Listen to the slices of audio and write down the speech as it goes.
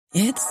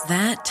It's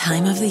that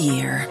time of the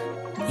year.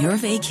 Your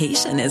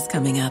vacation is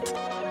coming up.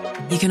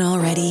 You can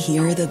already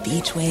hear the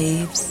beach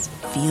waves,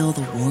 feel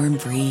the warm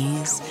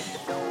breeze,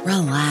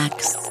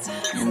 relax,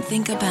 and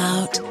think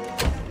about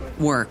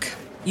work.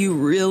 You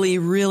really,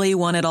 really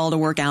want it all to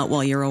work out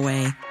while you're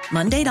away.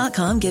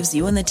 Monday.com gives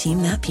you and the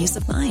team that peace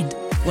of mind.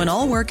 When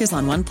all work is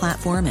on one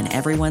platform and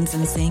everyone's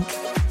in sync,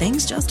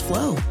 things just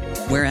flow.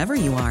 Wherever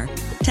you are,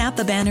 tap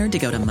the banner to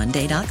go to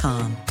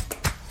Monday.com.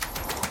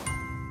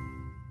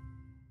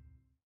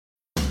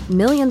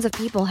 Millions of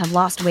people have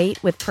lost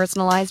weight with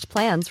personalized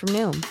plans from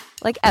Noom.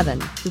 Like Evan,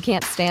 who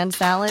can't stand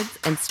salads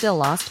and still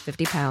lost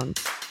 50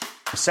 pounds.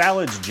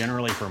 Salads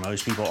generally for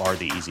most people are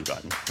the easy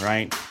button,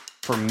 right?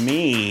 For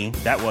me,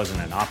 that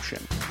wasn't an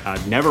option.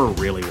 I never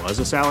really was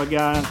a salad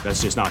guy.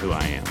 That's just not who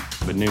I am.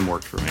 But Noom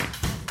worked for me.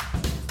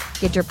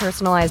 Get your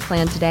personalized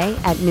plan today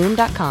at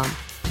Noom.com.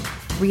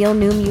 Real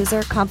Noom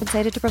user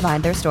compensated to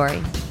provide their story.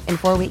 In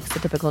 4 weeks,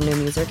 the typical Noom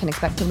user can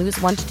expect to lose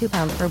 1 to 2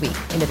 pounds per week.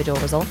 Individual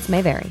results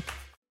may vary.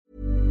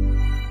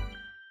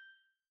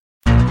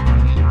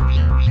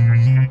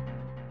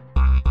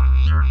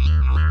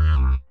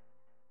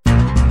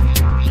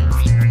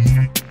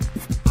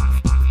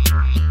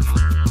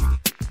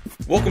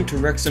 Welcome to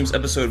WREXHAM's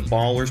episode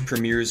Ballers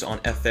premieres on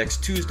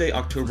FX Tuesday,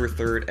 October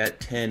 3rd at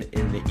 10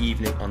 in the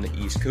evening on the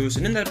East Coast.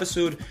 And in that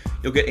episode,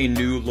 you'll get a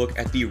new look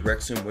at the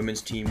WREXHAM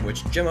women's team,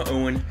 which Gemma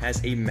Owen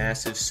has a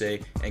massive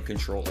say and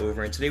control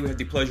over. And today we have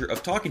the pleasure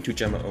of talking to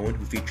Gemma Owen,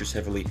 who features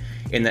heavily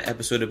in that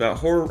episode, about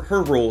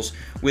her roles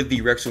with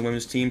the WREXHAM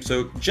women's team.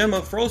 So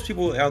Gemma, for all those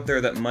people out there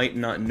that might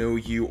not know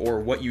you or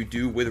what you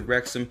do with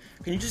WREXHAM,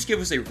 can you just give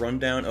us a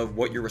rundown of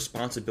what your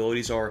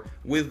responsibilities are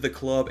with the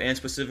club and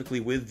specifically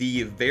with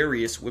the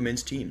various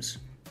women's teams?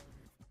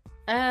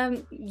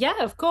 Yeah,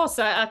 of course.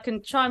 I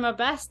can try my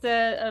best.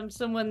 I'm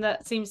someone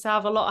that seems to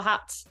have a lot of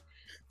hats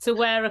to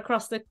wear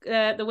across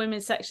the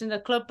women's section of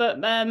the club. But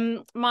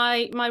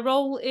my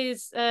role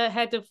is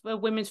head of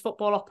women's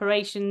football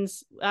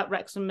operations at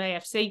WREXHAM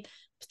AFC,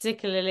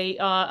 particularly,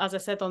 as I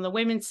said, on the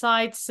women's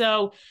side.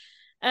 So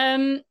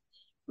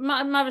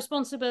my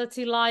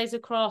responsibility lies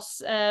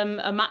across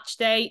a match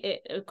day.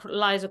 It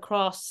lies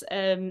across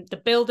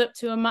the build up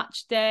to a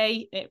match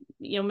day.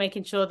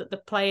 Making sure that the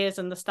players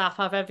and the staff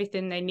have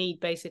everything they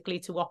need basically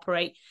to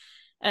operate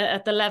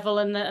at the level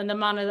and the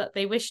manner that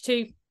they wish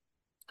to.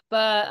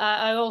 But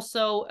I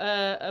also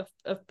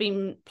have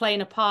been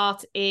playing a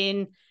part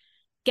in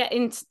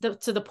getting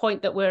to the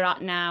point that we're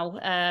at now.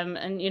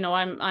 And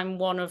I'm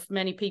one of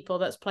many people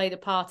that's played a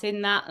part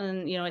in that.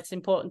 And it's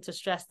important to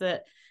stress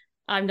that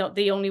I'm not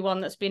the only one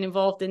that's been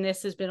involved in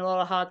this. There's been a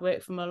lot of hard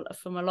work from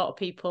a lot of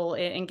people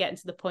in getting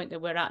to the point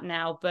that we're at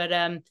now. But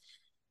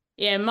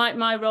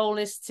my role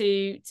is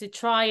to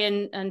try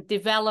and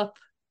develop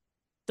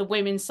the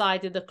women's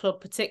side of the club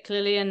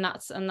particularly, and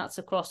that's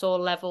across all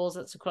levels.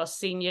 That's across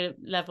senior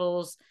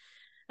levels,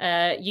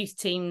 youth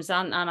teams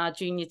and our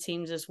junior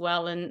teams as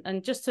well,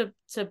 and just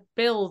to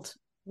build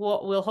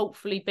what will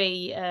hopefully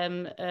be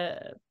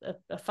a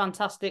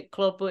fantastic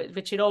club,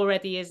 which it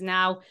already is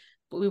now.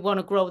 But we want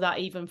to grow that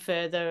even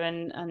further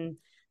and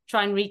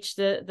try and reach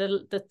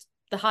the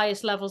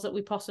highest levels that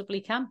we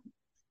possibly can.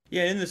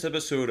 Yeah, in this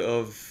episode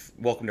of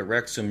Welcome to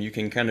WREXHAM, you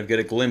can kind of get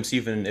a glimpse,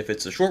 even if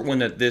it's a short one,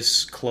 that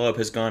this club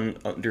has gone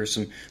under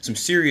some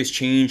serious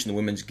change in the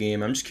women's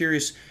game. I'm just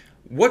curious,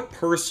 what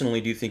personally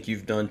do you think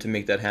you've done to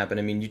make that happen?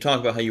 I mean, you talk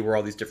about how you wear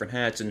all these different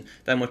hats, and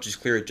that much is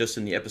clear just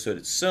in the episode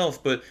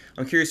itself, but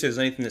I'm curious if there's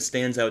anything that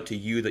stands out to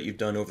you that you've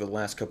done over the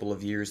last couple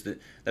of years that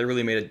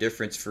really made a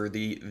difference for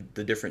the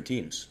different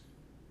teams.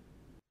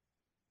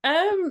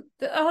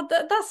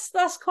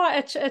 That's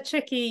quite a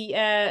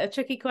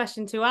tricky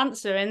question to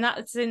answer, and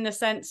that's in the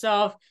sense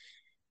of,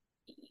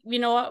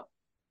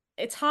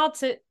 it's hard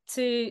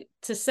to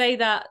say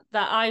that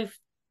I've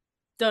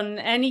done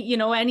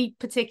any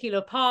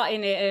particular part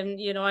in it,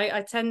 and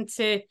I tend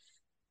to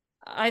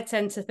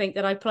think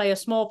that I play a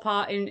small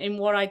part in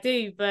what I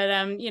do, but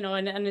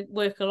and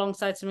work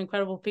alongside some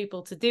incredible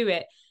people to do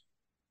it.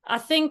 I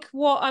think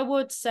what I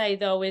would say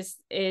though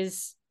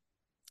is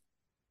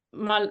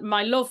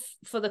my love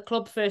for the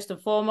club first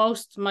and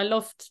foremost, my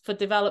love for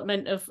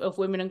development of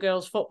women and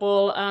girls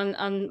football,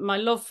 and my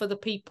love for the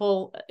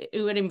people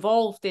who are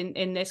involved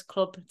in this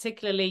club,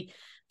 particularly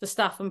the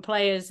staff and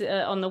players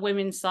on the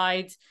women's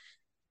side,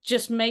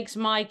 just makes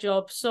my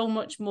job so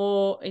much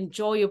more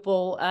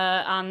enjoyable.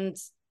 And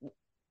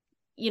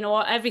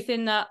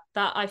everything that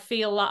I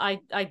feel that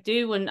I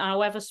do, and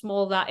however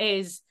small that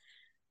is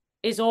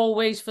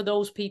always for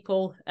those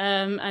people,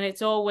 and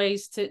it's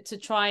always to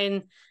try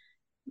and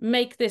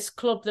make this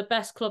club the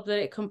best club that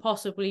it can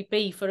possibly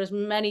be for as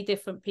many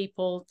different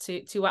people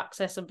to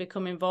access and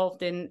become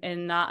involved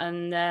in that.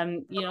 And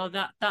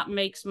that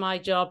makes my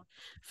job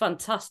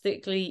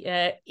fantastically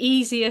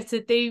easier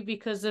to do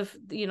because of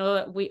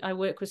I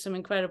work with some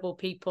incredible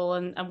people,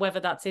 and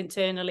whether that's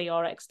internally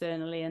or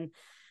externally, and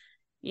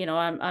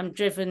I'm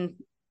driven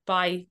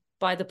by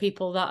the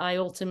people that I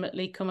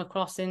ultimately come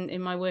across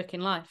in my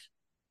working life.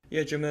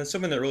 Yeah, Gemma,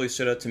 something that really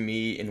stood out to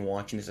me in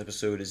watching this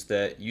episode is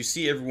that you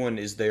see everyone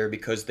is there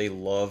because they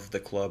love the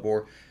club,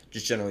 or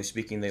just generally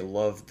speaking, they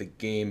love the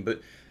game.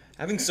 But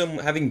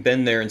having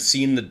been there and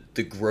seen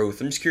the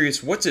growth, I'm just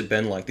curious, what's it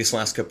been like these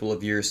last couple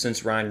of years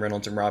since Ryan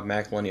Reynolds and Rob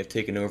McElhenney have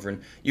taken over,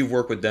 and you've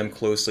worked with them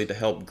closely to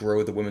help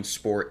grow the women's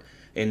sport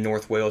in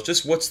North Wales?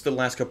 Just what's the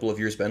last couple of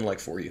years been like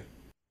for you?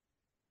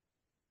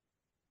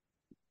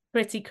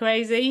 Pretty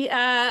crazy,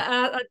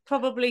 I'd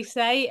probably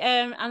say,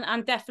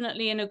 and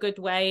definitely in a good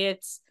way.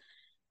 It's,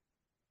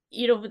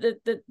 you know,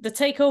 the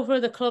takeover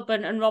of the club,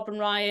 and Rob and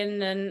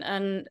Ryan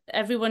and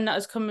everyone that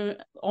has come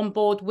on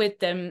board with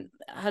them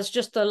has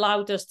just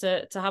allowed us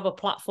to have a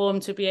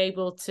platform to be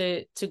able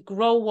to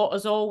grow what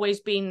has always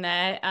been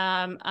there,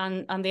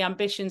 and the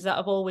ambitions that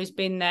have always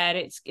been there.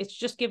 It's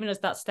just given us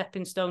that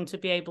stepping stone to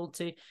be able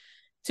to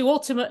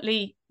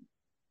ultimately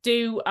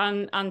do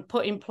and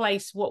put in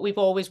place what we've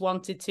always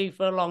wanted to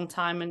for a long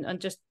time, and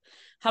just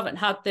haven't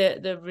had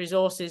the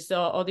resources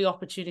or the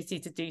opportunity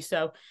to do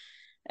so.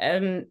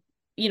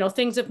 You know,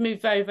 things have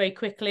moved very, very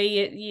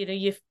quickly. You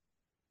know,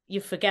 you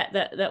forget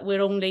that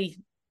we're only,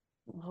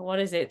 what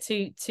is it,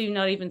 two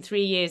not even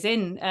 3 years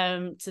in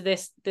to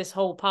this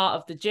whole part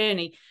of the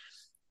journey.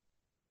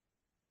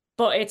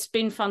 But it's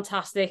been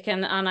fantastic,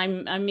 and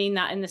I mean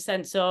that in the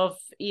sense of,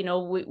 you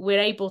know, we're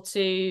able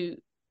to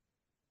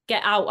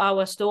get out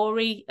our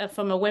story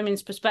from a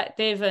women's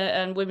perspective,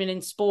 and women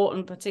in sport,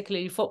 and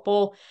particularly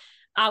football,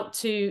 out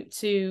to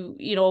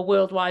you know, a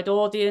worldwide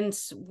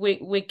audience.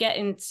 We're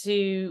getting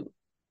to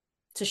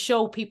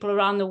show people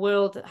around the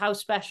world how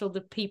special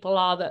the people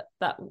are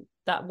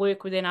that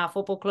work within our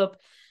football club,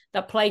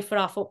 that play for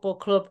our football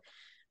club,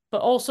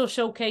 but also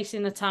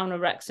showcasing the town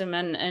of Wrexham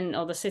and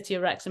or the city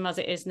of Wrexham as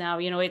it is now.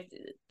 You know,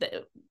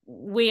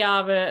 we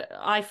are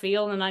I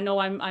feel, and I know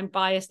I'm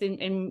biased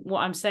in what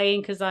I'm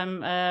saying, because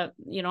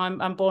you know,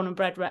 I'm born and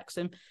bred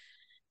Wrexham,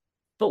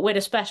 but we're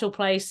a special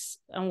place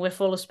and we're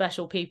full of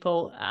special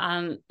people.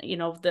 And, you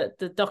know,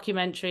 the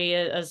documentary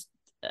has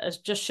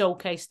just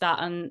showcased that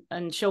and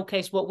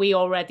showcased what we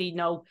already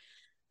know.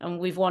 And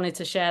we've wanted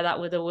to share that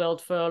with the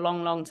world for a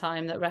long, long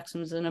time, that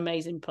Wrexham's an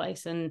amazing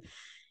place. And,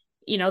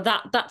 you know,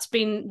 that's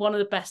been one of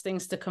the best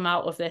things to come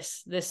out of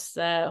this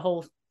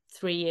whole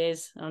 3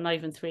 years, or not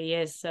even 3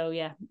 years. So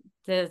yeah,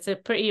 it's a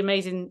pretty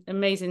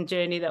amazing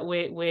journey that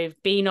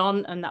we've been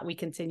on, and that we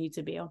continue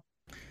to be on.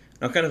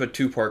 Now, kind of a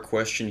two-part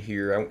question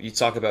here. You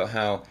talk about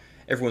how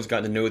everyone's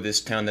gotten to know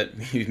this town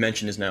that you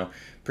mentioned is now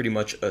pretty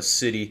much a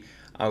city.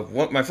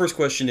 My first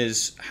question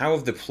is, how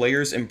have the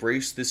players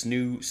embraced this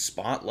new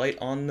spotlight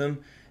on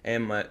them?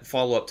 And my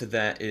follow-up to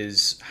that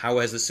is, how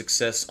has the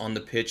success on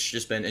the pitch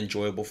just been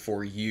enjoyable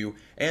for you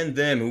and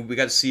them? We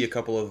got to see a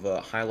couple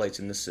of highlights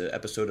in this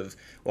episode of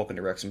Welcome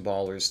to Wrexham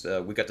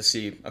Ballers. We got to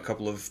see a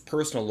couple of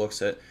personal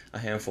looks at a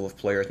handful of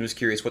players. I'm just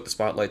curious what the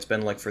spotlight's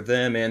been like for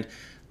them and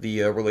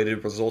the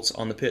related results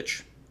on the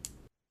pitch.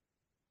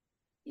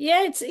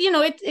 Yeah, it's, you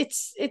know,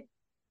 it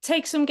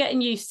takes some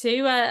getting used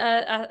to.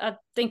 I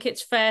think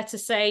it's fair to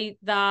say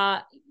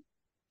that,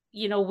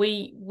 you know,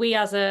 we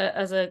as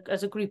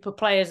a group of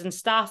players and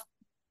staff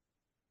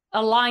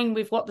align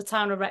with what the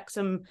town of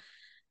Wrexham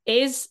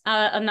is,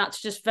 and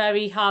that's just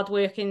very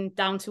hardworking,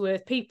 down to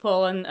earth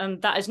people,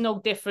 and that is no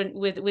different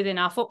within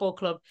our football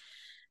club.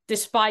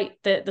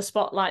 Despite the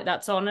spotlight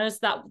that's on us,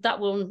 that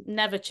will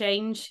never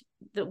change.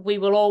 That we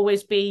will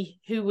always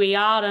be who we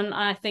are, and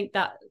I think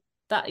that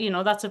you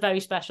know, that's a very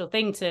special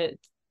thing. To,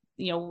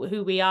 you know,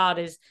 who we are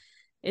is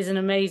an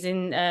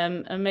amazing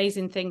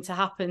thing to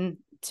happen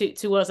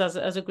to us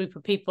as a group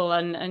of people,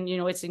 and you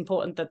know, it's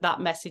important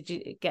that message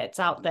gets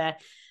out there.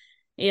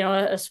 You know,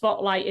 a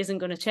spotlight isn't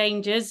going to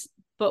change us,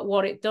 but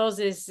what it does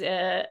is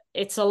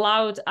it's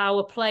allowed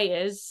our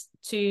players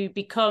to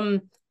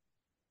become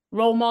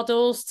role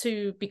models,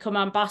 to become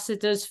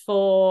ambassadors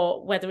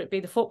for, whether it be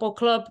the football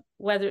club,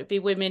 whether it be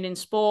women in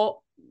sport,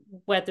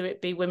 whether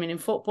it be women in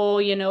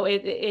football. You know,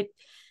 it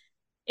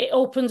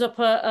opens up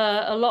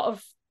a lot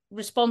of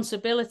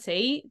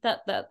responsibility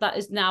that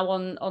is now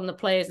on the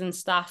players and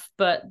staff,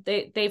 but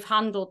they've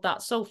handled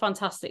that so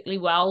fantastically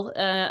well,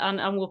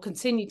 and will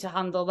continue to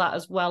handle that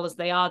as well as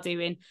they are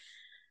doing,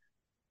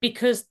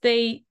 because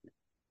they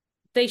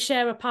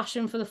share a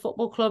passion for the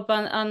football club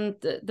and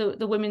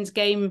the women's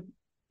game,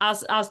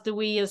 as do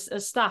we as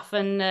staff.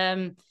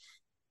 And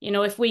you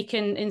know, if we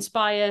can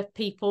inspire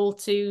people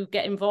to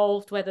get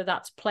involved, whether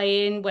that's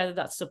playing, whether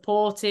that's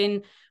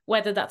supporting,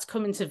 whether that's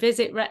coming to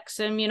visit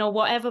Wrexham, you know,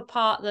 whatever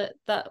part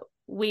that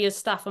we as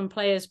staff and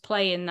players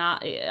play in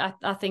that,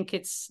 I think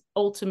it's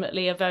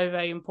ultimately a very,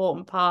 very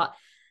important part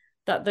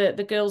that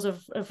the girls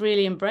have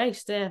really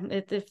embraced.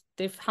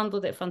 They've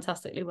handled it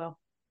fantastically well.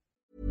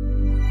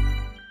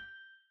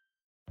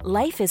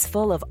 Life is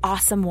full of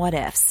awesome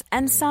what-ifs,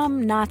 and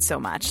some not so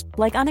much,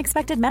 like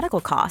unexpected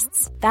medical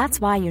costs. That's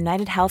why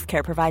United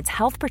Healthcare provides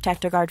Health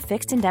Protector Guard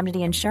fixed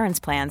indemnity insurance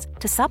plans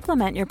to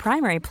supplement your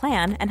primary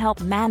plan and help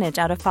manage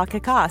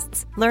out-of-pocket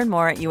costs. Learn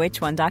more at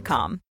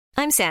uh1.com.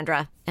 I'm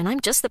Sandra, and I'm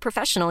just the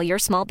professional your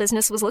small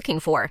business was looking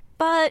for.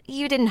 But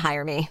you didn't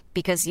hire me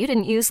because you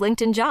didn't use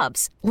LinkedIn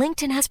Jobs.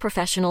 LinkedIn has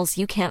professionals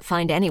you can't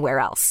find anywhere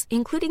else,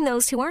 including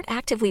those who aren't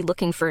actively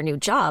looking for a new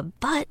job,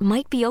 but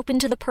might be open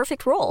to the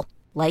perfect role,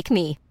 like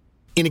me.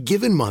 In a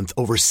given month,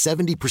 over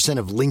 70%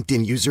 of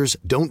LinkedIn users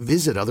don't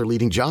visit other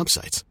leading job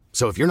sites.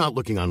 So if you're not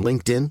looking on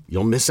LinkedIn,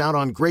 you'll miss out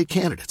on great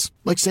candidates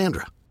like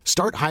Sandra.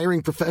 Start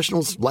hiring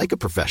professionals like a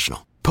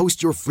professional.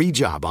 Post your free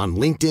job on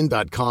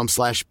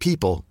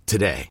linkedin.com/people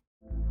today.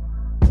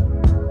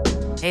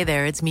 Hey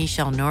there, it's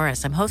Michelle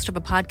Norris. I'm host of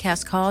a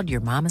podcast called Your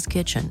Mama's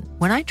Kitchen.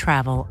 When I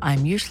travel,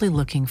 I'm usually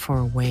looking for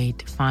a way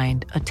to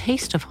find a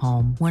taste of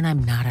home when I'm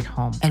not at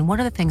home. And one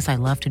of the things I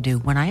love to do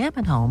when I am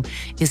at home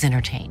is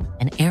entertain.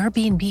 And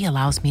Airbnb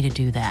allows me to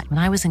do that. When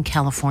I was in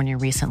California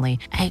recently,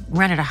 I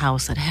rented a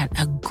house that had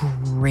a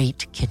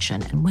great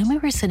kitchen. And when we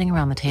were sitting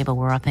around the table,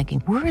 we were all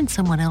thinking, we're in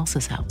someone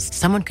else's house.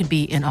 Someone could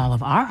be in all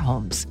of our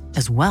homes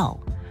as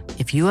well.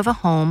 If you have a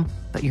home,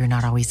 but you're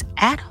not always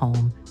at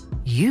home,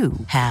 you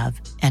have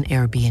an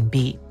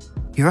Airbnb.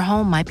 Your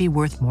home might be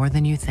worth more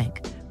than you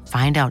think.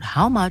 Find out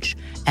how much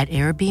at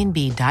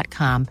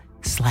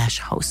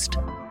airbnb.com/host.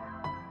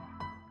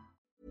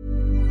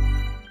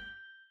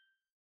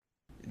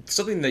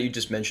 Something that you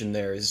just mentioned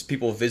there is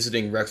people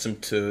visiting Wrexham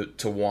to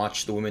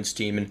watch the women's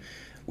team, and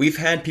we've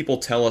had people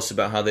tell us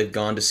about how they've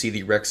gone to see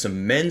the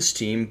Wrexham men's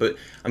team, but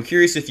I'm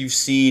curious if you've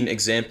seen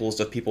examples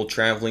of people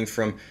traveling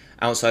from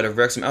outside of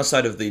Wrexham,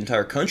 outside of the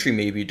entire country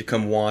maybe, to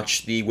come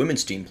watch the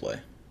women's team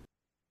play.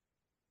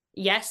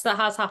 Yes, that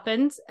has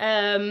happened.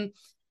 And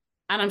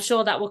I'm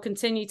sure that will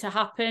continue to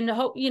happen. I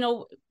hope,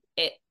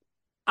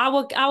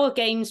 our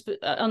games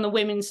on the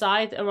women's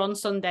side are on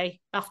Sunday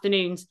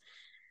afternoons.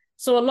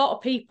 So a lot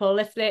of people,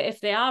 if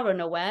they are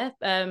unaware,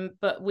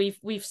 but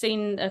we've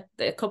seen a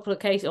couple of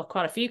cases, or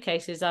quite a few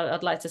cases,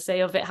 I'd like to say,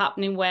 of it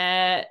happening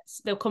where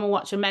they'll come and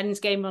watch a men's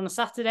game on a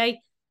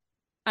Saturday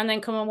and then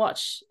come and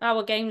watch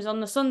our games on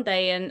the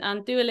Sunday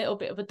and do a little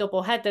bit of a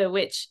double header,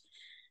 which,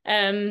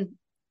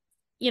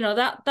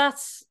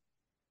 that's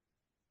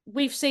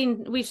we've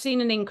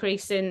seen an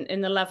increase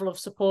in the level of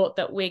support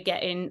that we're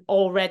getting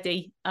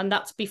already, and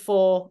that's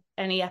before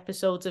any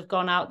episodes have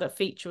gone out that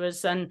feature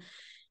us. And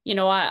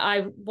what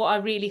I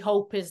really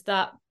hope is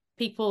that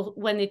people,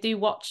 when they do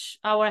watch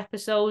our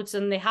episodes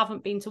and they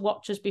haven't been to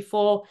watch us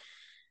before,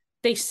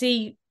 they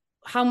see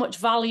how much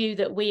value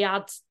that we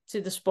add to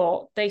the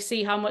sport. They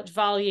see how much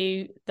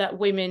value that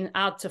women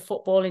add to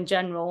football in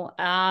general,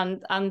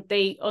 and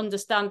they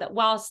understand that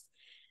whilst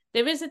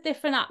there is a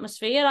different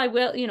atmosphere, I'm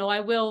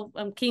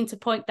keen to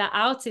point that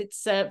out.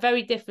 It's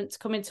very different to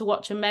coming to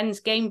watch a men's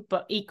game,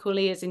 but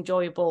equally as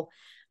enjoyable.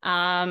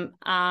 And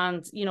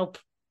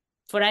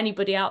for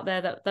anybody out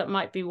there that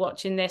might be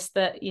watching this,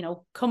 that,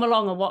 come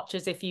along and watch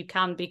us if you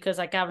can, because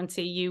I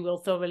guarantee you will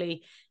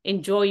thoroughly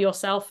enjoy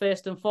yourself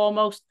first and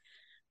foremost.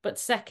 But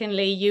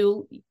secondly,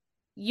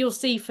 you'll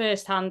see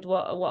firsthand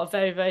what a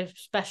very, very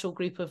special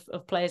group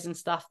of players and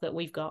staff that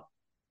we've got.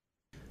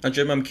 Now,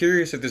 Jim, I'm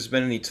curious if there's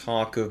been any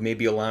talk of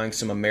maybe allowing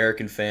some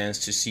American fans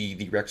to see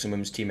the Wrexham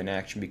women's team in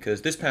action,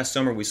 because this past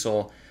summer we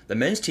saw the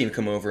men's team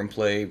come over and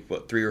play,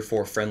 3 or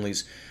 4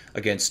 friendlies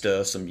against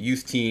some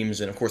youth teams,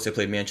 and of course they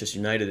played Manchester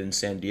United in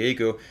San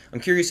Diego. I'm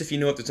curious if you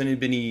know if there's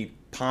any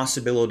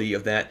possibility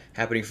of that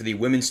happening for the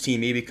women's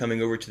team, maybe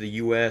coming over to the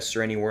U.S.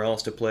 or anywhere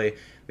else to play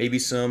maybe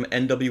some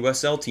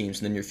NWSL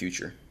teams in the near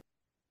future.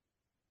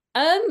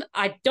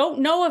 I don't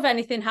know of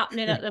anything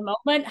happening at the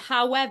moment.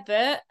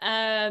 However,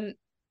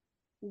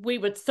 we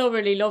would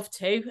thoroughly love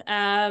to,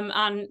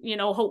 and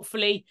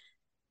hopefully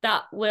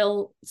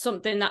that'll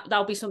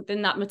be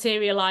something that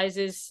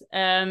materializes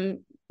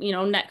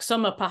next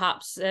summer,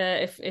 perhaps,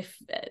 if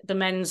the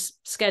men's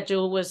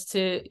schedule was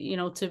to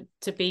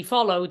be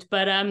followed.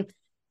 But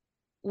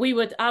we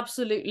would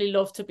absolutely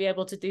love to be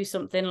able to do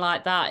something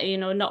like that,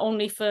 not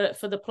only for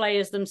the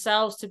players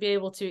themselves to be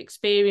able to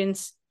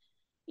experience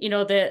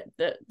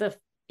the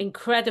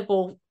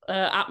incredible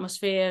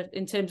atmosphere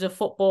in terms of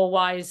football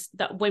wise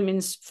that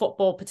women's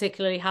football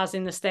particularly has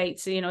in the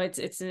States.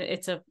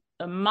 It's a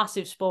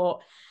massive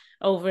sport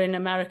over in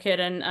America,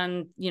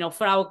 and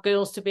for our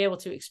girls to be able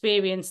to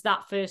experience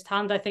that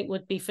firsthand, I think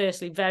would be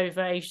firstly very,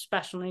 very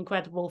special and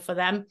incredible for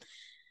them.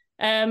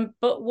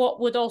 But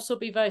what would also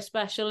be very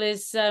special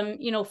is,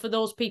 for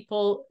those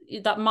people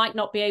that might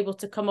not be able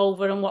to come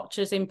over and watch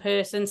us in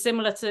person,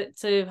 similar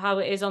to how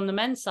it is on the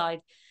men's side.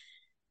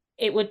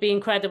 It would be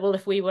incredible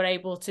if we were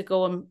able to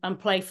go and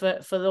play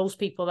for those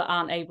people that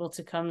aren't able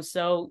to come.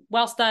 So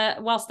whilst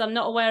I'm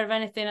not aware of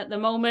anything at the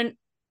moment,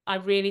 I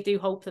really do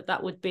hope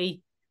that would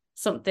be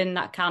something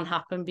that can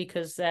happen,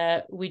 because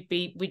we'd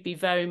be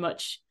very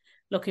much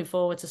looking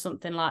forward to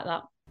something like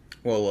that.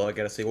 Well, I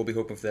gotta say, we'll be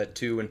hoping for that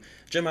too. And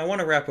Gemma, I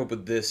want to wrap up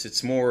with this.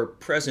 It's more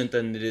present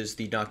than it is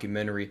the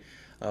documentary.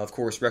 Of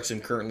course,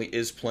 Wrexham currently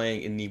is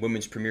playing in the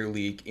Women's Premier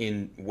League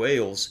in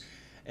Wales.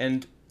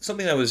 And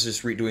Something I was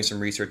just doing some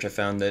research, I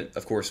found that,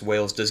 of course,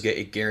 Wales does get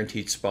a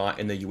guaranteed spot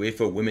in the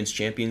UEFA Women's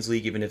Champions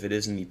League, even if it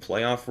is in the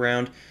playoff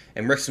round.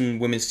 And Wrexham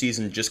women's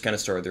season just kind of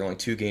started. They're only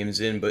 2 games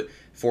in, but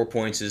 4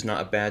 points is not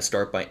a bad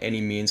start by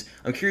any means.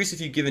 I'm curious if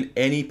you've given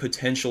any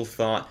potential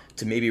thought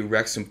to maybe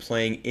Wrexham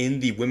playing in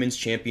the Women's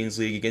Champions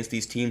League against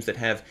these teams that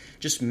have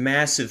just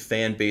massive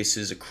fan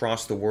bases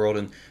across the world,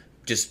 and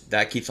just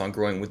that keeps on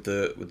growing with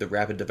the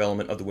rapid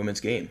development of the women's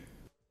game.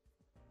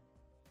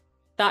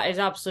 That is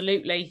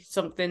absolutely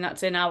something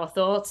that's in our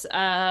thoughts,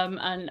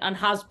 and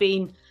has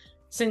been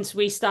since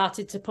we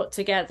started to put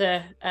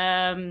together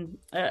a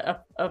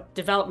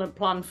development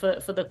plan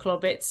for the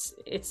club.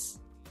 It's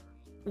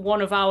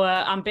one of our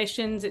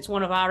ambitions. It's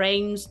one of our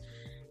aims.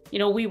 You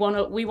know, we want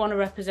to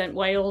represent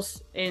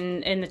Wales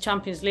in the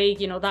Champions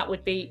League. You know, that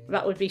would be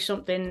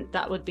something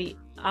that would be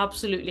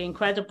absolutely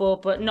incredible.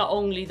 But not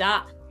only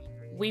that,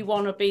 we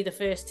want to be the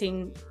first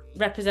team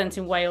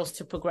representing Wales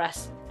to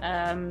progress.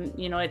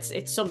 You know,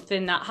 it's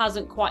something that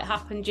hasn't quite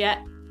happened yet.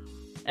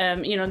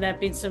 You know, there have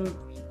been some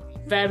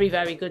very,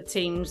 very good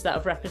teams that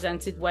have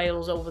represented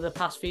Wales over the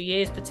past few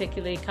years,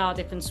 particularly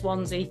Cardiff and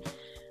Swansea.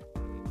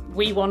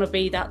 We want to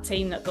be that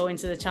team that go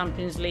into the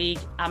Champions League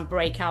and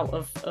break out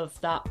of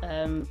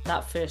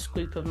that first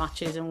group of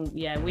matches. And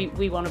yeah,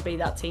 we want to be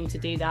that team to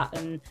do that.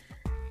 And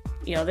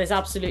you know, there's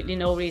absolutely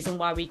no reason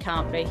why we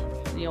can't be.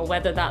 You know,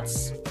 whether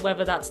that's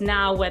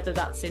now, whether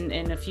that's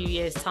in a few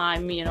years'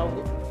 time. You know,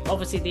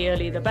 obviously the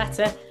earlier the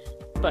better,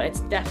 but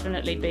it's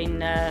definitely been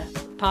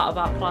part of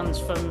our plans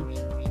from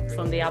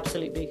the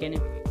absolute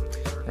beginning.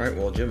 All right,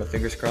 well, Gemma,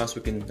 fingers crossed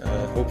we can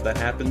hope that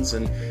happens.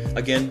 And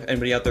again,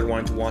 anybody out there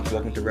wanting to watch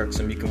Welcome to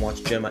Wrexham, you can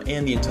watch Gemma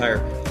and the entire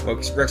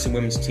Wrexham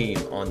women's team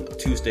on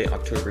Tuesday,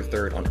 October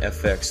 3rd on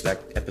FX,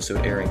 that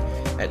episode airing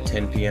at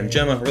 10 p.m.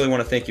 Gemma, I really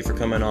want to thank you for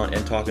coming on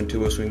and talking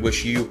to us. We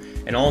wish you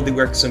and all the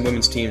Wrexham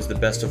women's teams the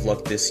best of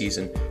luck this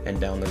season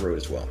and down the road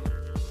as well.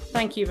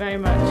 Thank you very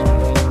much.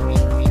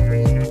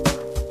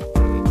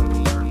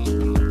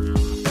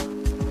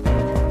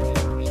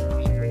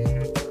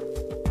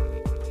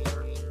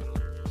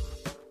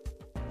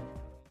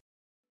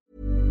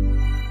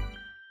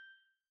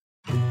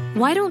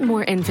 Why don't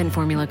more infant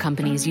formula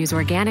companies use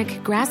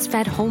organic,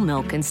 grass-fed whole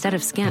milk instead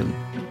of skim?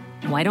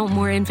 Why don't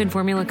more infant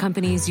formula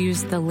companies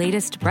use the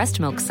latest breast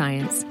milk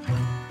science?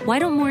 Why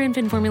don't more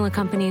infant formula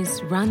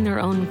companies run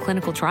their own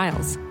clinical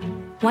trials?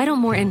 Why don't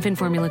more infant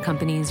formula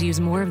companies use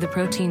more of the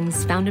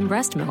proteins found in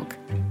breast milk?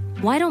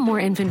 Why don't more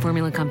infant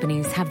formula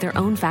companies have their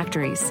own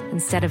factories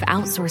instead of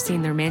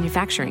outsourcing their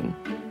manufacturing?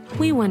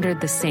 We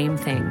wondered the same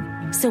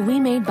thing. So we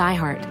made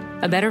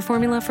ByHeart, a better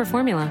formula for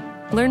formula.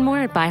 Learn more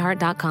at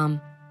byheart.com.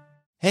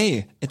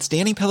 Hey, it's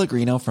Danny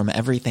Pellegrino from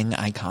Everything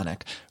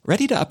Iconic.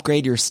 Ready to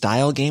upgrade your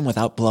style game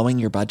without blowing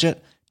your budget?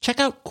 Check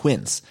out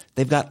Quince.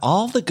 They've got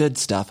all the good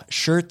stuff,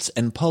 shirts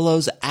and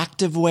polos,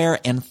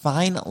 activewear, and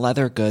fine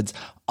leather goods,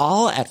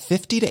 all at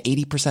 50 to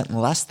 80%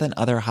 less than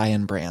other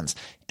high-end brands.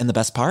 And the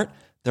best part?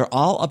 They're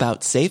all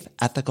about safe,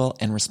 ethical,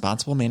 and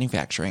responsible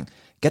manufacturing.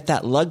 Get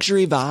that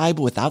luxury vibe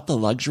without the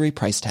luxury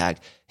price tag.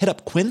 Hit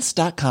up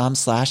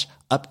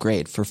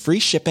quince.com/upgrade for free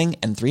shipping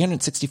and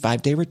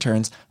 365-day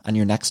returns on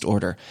your next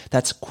order.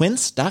 That's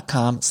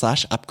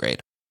quince.com/upgrade.